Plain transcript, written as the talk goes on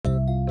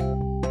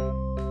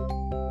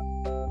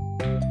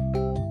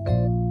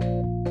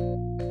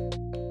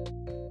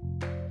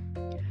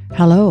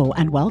Hello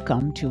and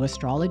welcome to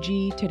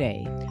Astrology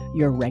Today,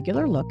 your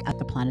regular look at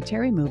the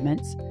planetary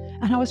movements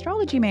and how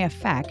astrology may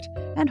affect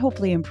and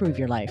hopefully improve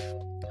your life.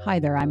 Hi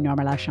there, I'm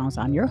Norma Lachance.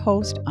 I'm your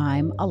host.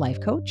 I'm a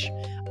life coach,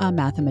 a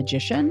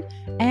mathematician,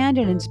 and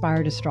an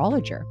inspired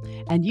astrologer.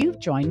 And you've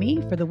joined me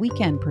for the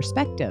Weekend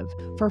Perspective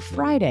for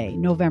Friday,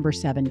 November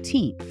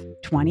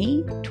 17th,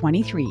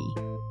 2023.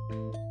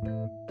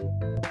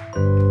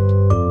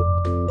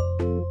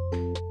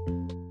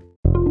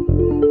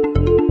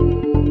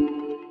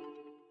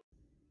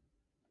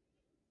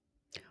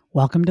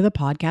 Welcome to the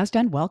podcast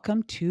and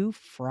welcome to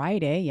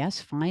Friday.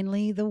 Yes,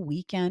 finally the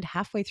weekend,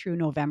 halfway through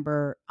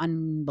November.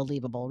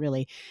 Unbelievable,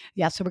 really.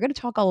 Yeah, so we're going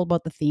to talk all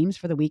about the themes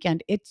for the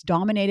weekend. It's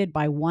dominated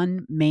by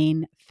one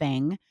main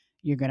thing.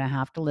 You're going to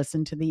have to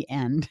listen to the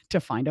end to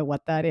find out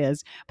what that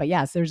is. But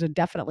yes, there's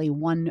definitely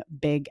one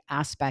big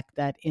aspect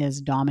that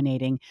is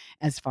dominating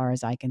as far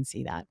as I can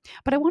see that.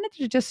 But I wanted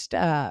to just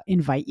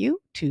invite you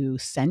to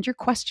send your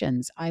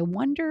questions. I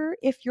wonder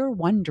if you're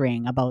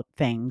wondering about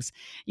things.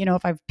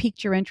 If I've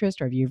piqued your interest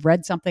or if you've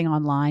read something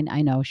online.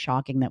 I know,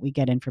 shocking that we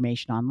get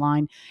information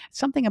online,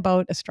 something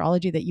about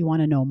astrology that you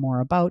want to know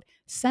more about,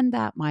 send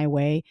that my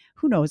way.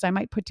 Who knows, I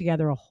might put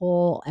together a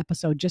whole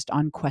episode just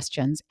on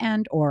questions,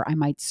 and or I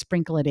might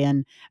sprinkle it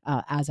in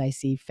as I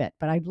see fit.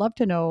 But I'd love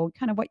to know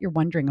kind of what you're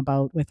wondering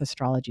about with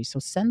astrology. So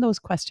send those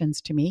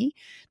questions to me.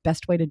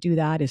 Best way to do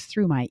that is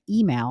through my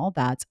email.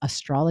 That's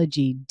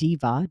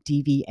astrologydiva,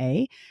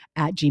 DVA,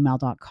 at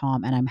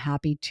gmail.com. And I'm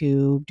happy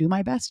to do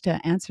my best to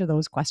answer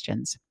those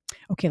questions.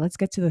 Okay, let's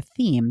get to the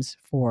themes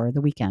for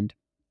the weekend.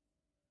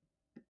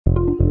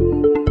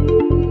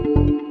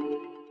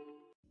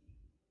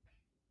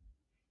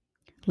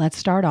 Let's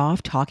start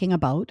off talking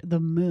about the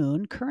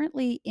moon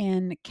currently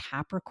in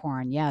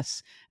Capricorn.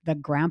 Yes, the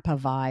grandpa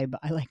vibe,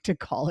 I like to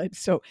call it.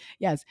 So,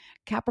 yes,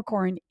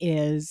 Capricorn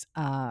is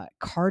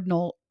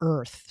cardinal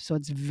earth. So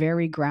it's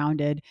very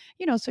grounded,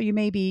 so you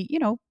may be,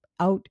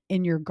 out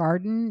in your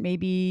garden,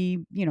 maybe,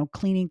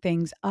 cleaning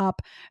things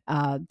up,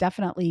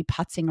 definitely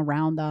putzing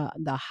around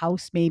the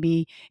house,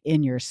 maybe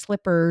in your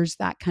slippers.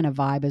 That kind of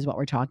vibe is what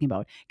we're talking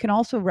about. Can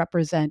also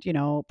represent,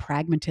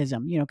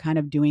 pragmatism, kind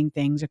of doing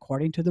things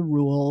according to the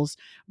rules,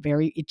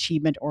 very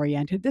achievement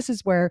oriented. This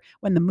is where,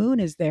 when the moon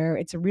is there,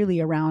 it's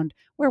really around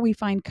where we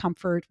find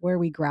comfort, where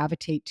we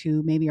gravitate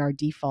to, maybe our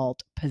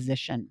default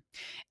position.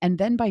 And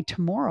then by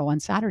tomorrow,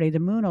 on Saturday, the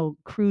moon will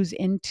cruise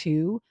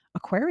into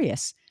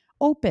Aquarius.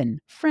 Open,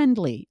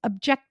 friendly,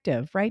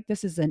 objective, right?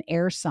 This is an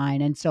air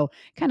sign. And so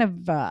kind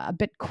of a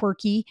bit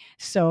quirky.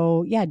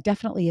 So, yeah,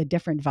 definitely a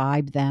different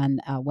vibe than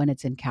when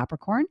it's in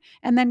Capricorn.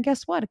 And then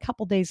guess what? A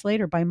couple days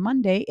later, by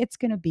Monday, it's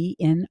going to be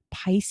in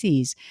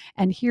Pisces.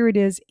 And here it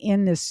is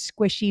in this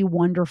squishy,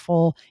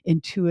 wonderful,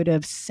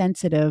 intuitive,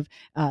 sensitive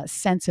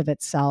sense of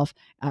itself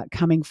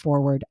coming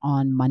forward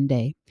on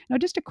Monday. Now,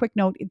 just a quick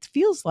note, it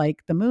feels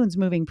like the moon's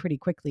moving pretty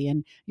quickly.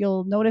 And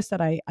you'll notice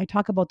that I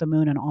talk about the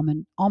moon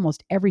in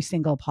almost every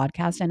single podcast.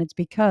 And it's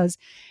because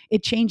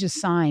it changes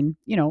sign,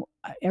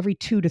 every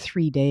 2 to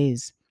 3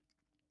 days.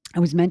 I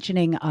was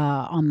mentioning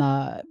on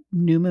the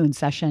new moon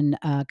session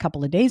a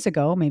couple of days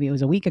ago, maybe it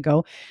was a week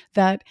ago,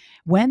 that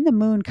when the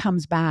moon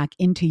comes back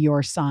into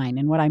your sign,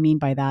 and what I mean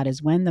by that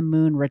is when the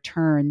moon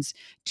returns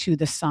to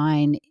the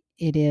sign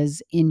it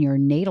is in your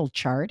natal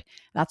chart,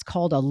 that's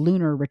called a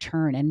lunar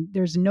return. And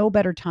there's no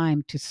better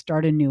time to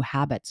start a new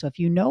habit. So if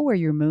you know where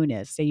your moon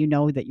is, say you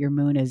know that your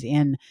moon is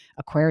in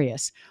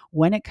Aquarius,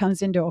 when it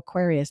comes into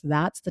Aquarius,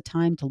 that's the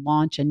time to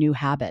launch a new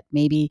habit.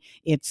 Maybe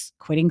it's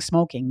quitting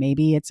smoking,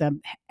 maybe it's a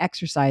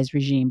exercise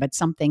regime, but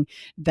something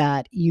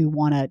that you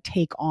want to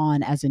take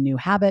on as a new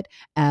habit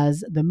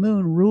as the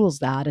moon rules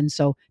that. And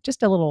so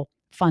just a little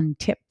fun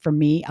tip from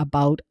me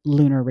about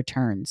lunar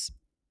returns.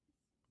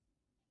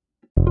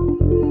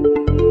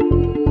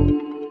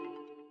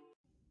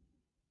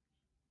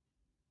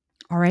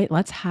 All right,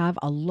 let's have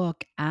a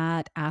look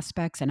at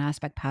aspects and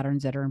aspect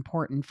patterns that are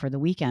important for the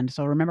weekend.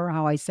 So remember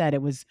how I said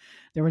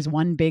there was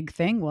one big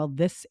thing? Well,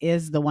 this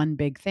is the one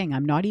big thing.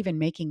 I'm not even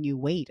making you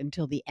wait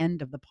until the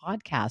end of the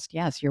podcast.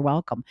 Yes, you're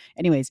welcome.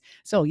 Anyways,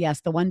 so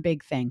yes, the one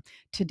big thing.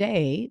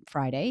 Today,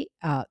 Friday,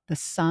 the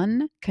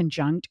sun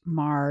conjunct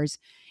Mars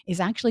is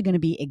actually going to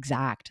be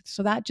exact.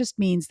 So that just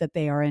means that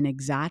they are in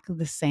exactly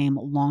the same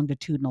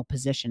longitudinal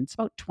position. It's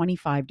about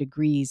 25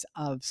 degrees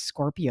of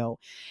Scorpio.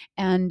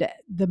 And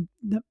the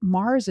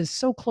Mars is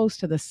so close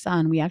to the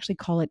sun, we actually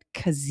call it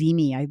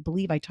cazimi. I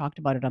believe I talked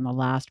about it on the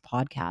last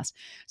podcast.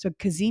 So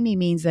cazimi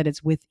means that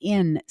it's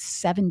within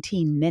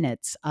 17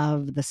 minutes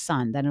of the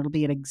sun. Then it'll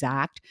be an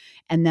exact,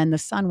 and then the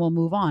sun will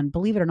move on.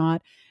 Believe it or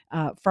not,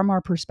 from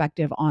our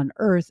perspective on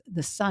Earth,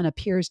 the sun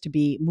appears to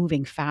be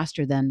moving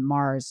faster than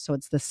Mars. So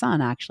it's the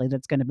sun actually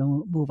that's going to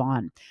move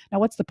on. Now,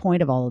 what's the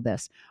point of all of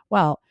this?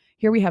 Well,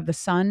 here we have the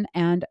sun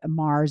and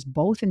Mars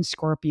both in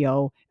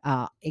Scorpio,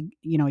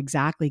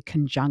 exactly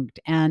conjunct.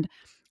 And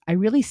I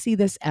really see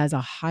this as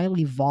a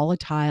highly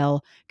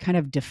volatile, kind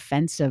of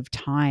defensive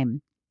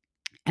time.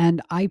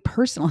 And I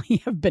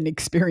personally have been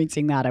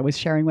experiencing that. I was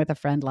sharing with a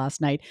friend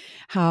last night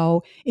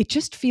how it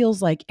just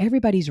feels like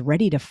everybody's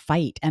ready to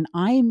fight. And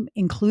I'm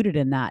included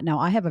in that. Now,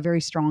 I have a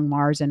very strong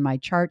Mars in my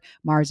chart.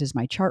 Mars is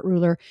my chart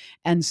ruler.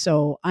 And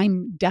so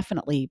I'm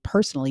definitely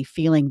personally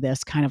feeling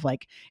this kind of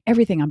like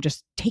everything I'm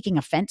just taking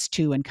offense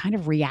to and kind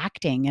of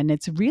reacting. And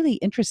it's really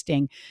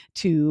interesting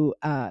to,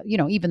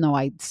 even though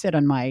I sit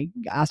on my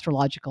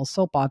astrological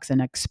soapbox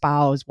and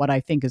espouse what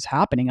I think is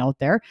happening out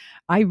there,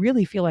 I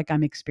really feel like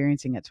I'm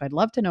experiencing it. So I'd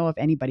love to know if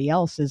anybody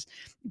else is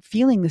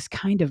feeling this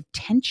kind of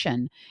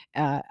tension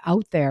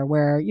out there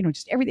where,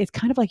 just everything, it's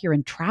kind of like you're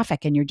in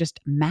traffic and you're just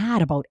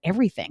mad about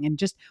everything and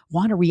just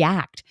want to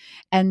react.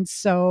 And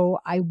so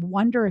I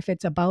wonder if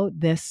it's about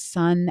this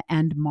Sun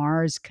and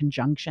Mars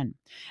conjunction.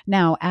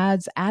 Now,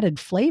 adds added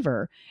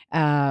flavor,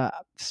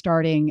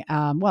 starting,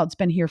 well, it's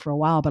been here for a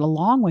while, but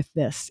along with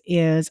this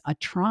is a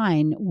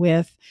trine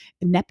with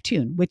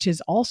Neptune, which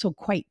is also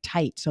quite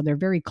tight. So they're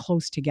very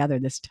close together,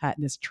 this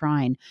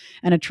trine.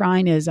 And a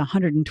trine is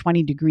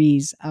 120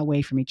 degrees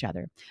away from each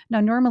other. Now,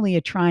 normally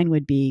a trine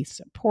would be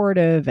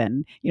supportive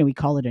and, we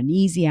call it an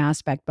easy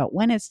aspect. But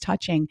when it's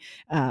touching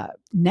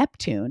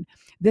Neptune,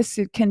 this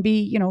it can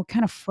be,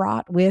 kind of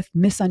fraught with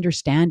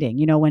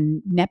misunderstanding.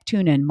 When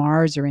Neptune and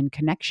Mars are in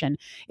connection,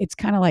 it's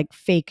kind of like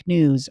fake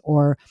news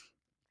or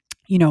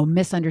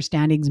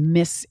misunderstandings,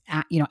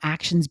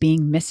 actions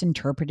being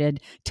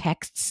misinterpreted,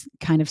 texts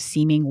kind of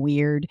seeming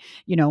weird,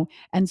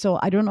 and so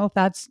I don't know if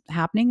that's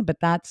happening, but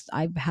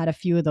I've had a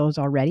few of those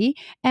already.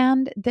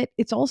 And that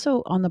it's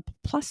also on the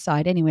plus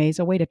side, anyways,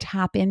 a way to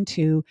tap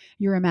into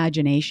your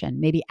imagination,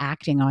 maybe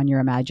acting on your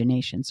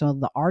imagination. So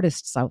the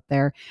artists out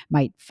there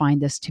might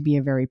find this to be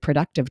a very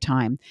productive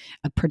time,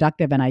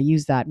 productive. And I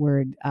use that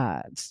word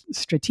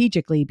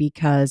strategically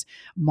because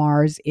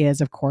Mars is,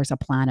 of course, a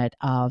planet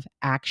of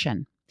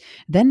action.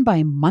 Then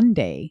by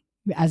Monday,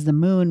 as the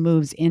moon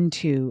moves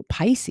into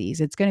Pisces,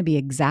 it's going to be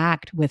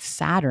exact with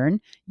Saturn.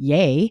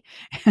 Yay.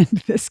 And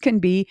this can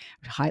be,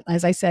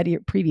 as I said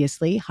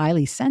previously,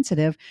 highly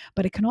sensitive,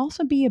 but it can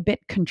also be a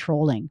bit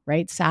controlling,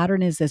 right?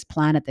 Saturn is this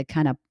planet that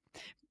kind of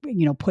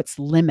puts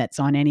limits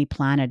on any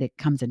planet it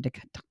comes into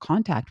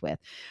contact with.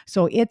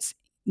 So it's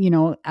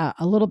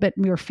a little bit,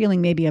 we were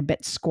feeling maybe a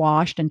bit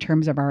squashed in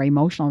terms of our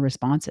emotional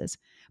responses,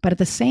 but at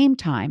the same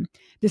time,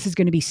 this is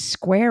going to be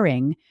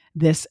squaring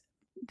this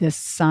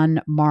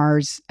Sun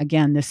Mars,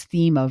 again, this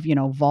theme of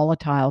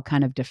volatile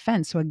kind of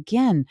defense. So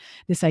again,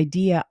 this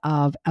idea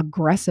of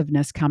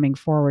aggressiveness coming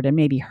forward and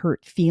maybe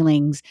hurt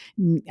feelings,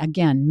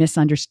 again,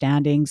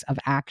 misunderstandings of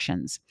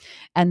actions.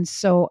 And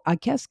so I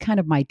guess kind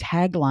of my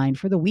tagline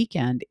for the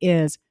weekend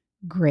is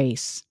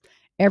grace.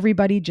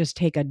 Everybody just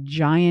take a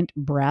giant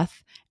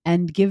breath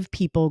and give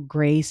people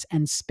grace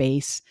and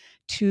space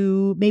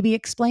to maybe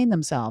explain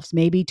themselves,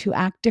 maybe to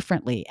act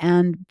differently.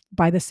 And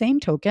by the same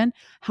token,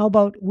 how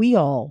about we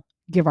all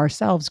give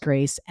ourselves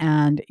grace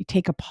and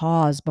take a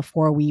pause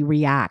before we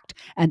react?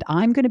 And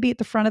I'm going to be at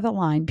the front of the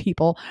line,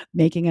 people,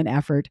 making an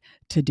effort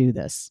to do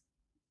this.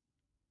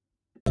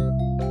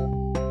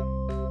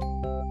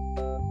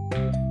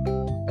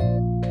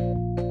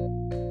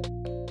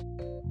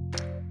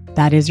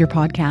 That is your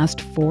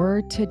podcast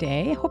for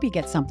today. I hope you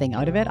get something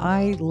out of it.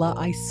 I'm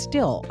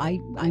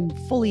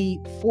fully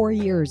 4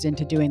 years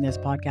into doing this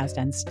podcast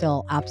and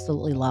still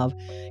absolutely love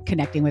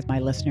connecting with my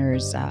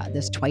listeners,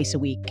 this twice a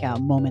week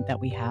moment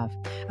that we have.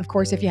 Of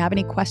course, if you have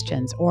any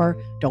questions, or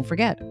don't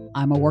forget,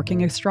 I'm a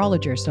working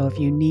astrologer. So if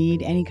you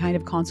need any kind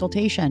of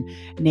consultation,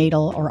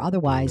 natal or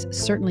otherwise,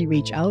 certainly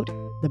reach out.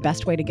 The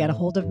best way to get a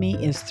hold of me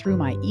is through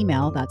my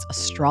email. That's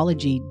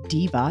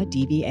astrologydiva,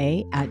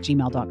 DVA,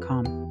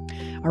 @gmail.com.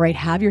 All right,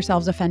 have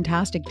yourselves a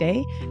fantastic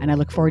day, and I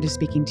look forward to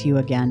speaking to you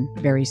again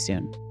very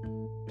soon.